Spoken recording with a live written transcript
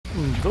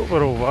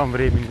Доброго вам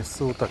времени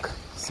суток.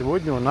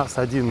 Сегодня у нас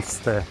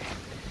 11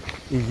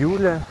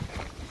 июля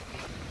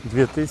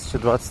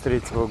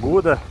 2023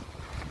 года.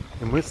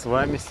 И мы с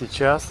вами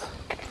сейчас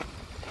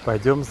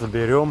пойдем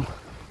заберем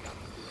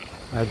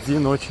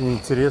один очень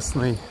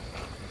интересный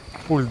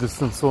пульт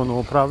дистанционного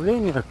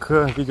управления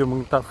к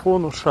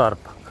видеомагнитофону SHARP.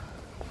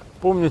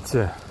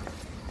 Помните,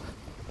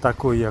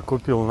 такой я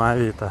купил на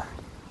Авито?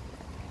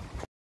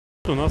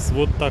 У нас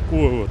вот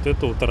такой вот,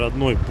 это вот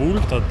родной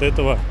пульт от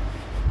этого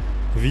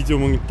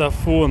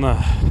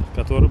видеомагнитофона,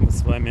 который мы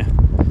с вами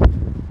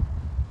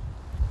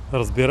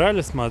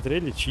разбирали,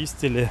 смотрели,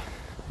 чистили.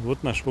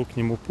 Вот нашел к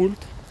нему пульт.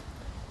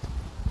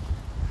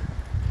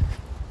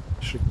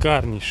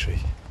 Шикарнейший.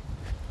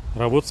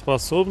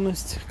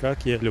 Работоспособность,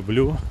 как я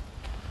люблю,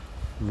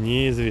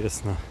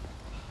 неизвестно.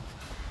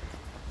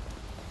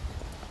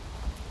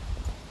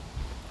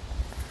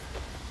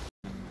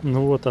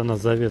 Ну вот она,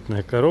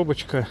 заветная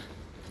коробочка.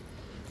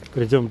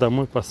 Придем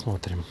домой,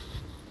 посмотрим.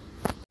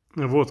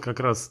 Вот как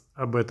раз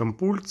об этом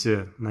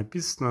пульте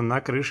написано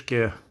на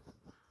крышке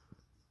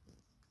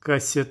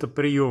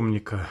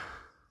кассетоприемника.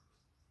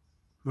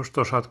 Ну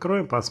что ж,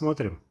 откроем,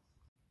 посмотрим.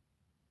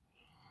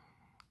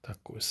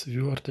 Такой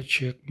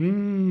сверточек.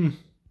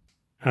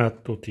 А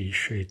тут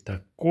еще и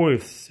такой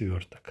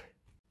сверток.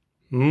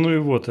 Ну и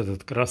вот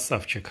этот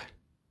красавчик.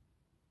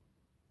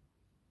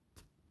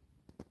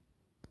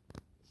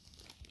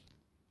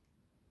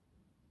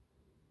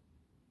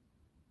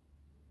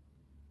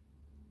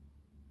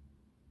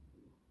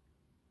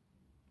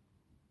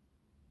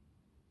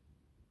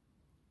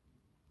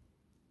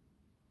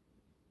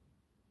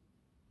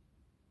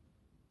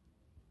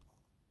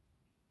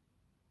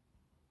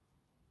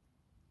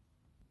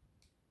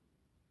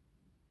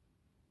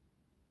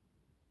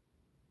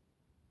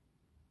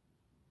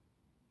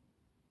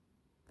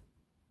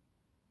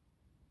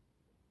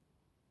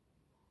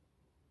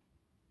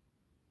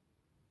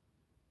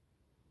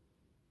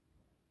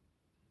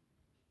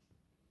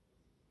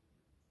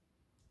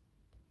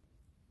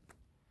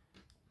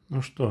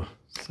 Ну что,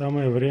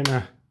 самое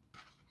время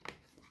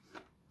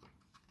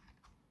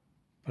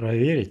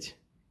проверить.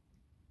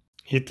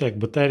 Итак,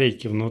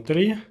 батарейки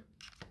внутри.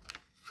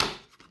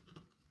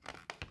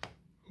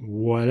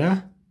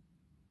 Вуаля.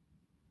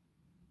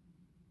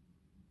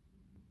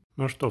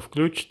 Ну что,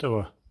 включит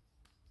его?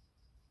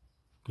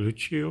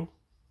 Включил.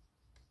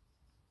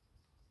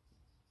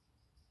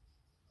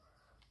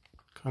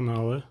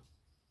 Каналы.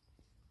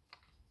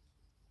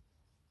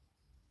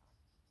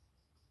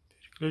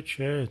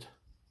 Переключает.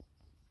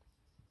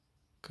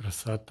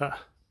 Красота.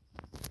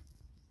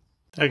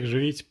 Также,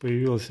 видите,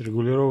 появилась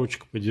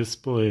регулировочка по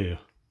дисплею.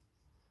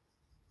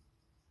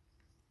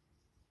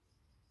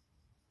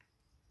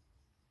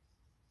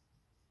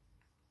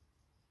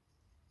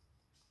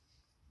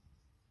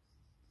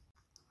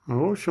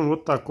 В общем,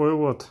 вот такой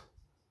вот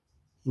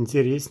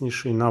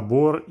интереснейший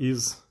набор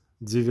из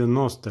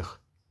 90-х.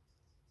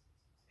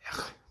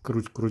 Эх,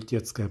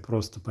 крутецкая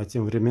просто. По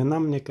тем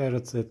временам, мне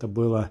кажется, это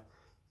было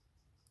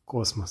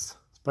космос.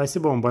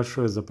 Спасибо вам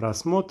большое за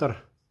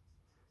просмотр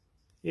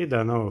и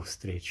до новых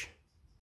встреч.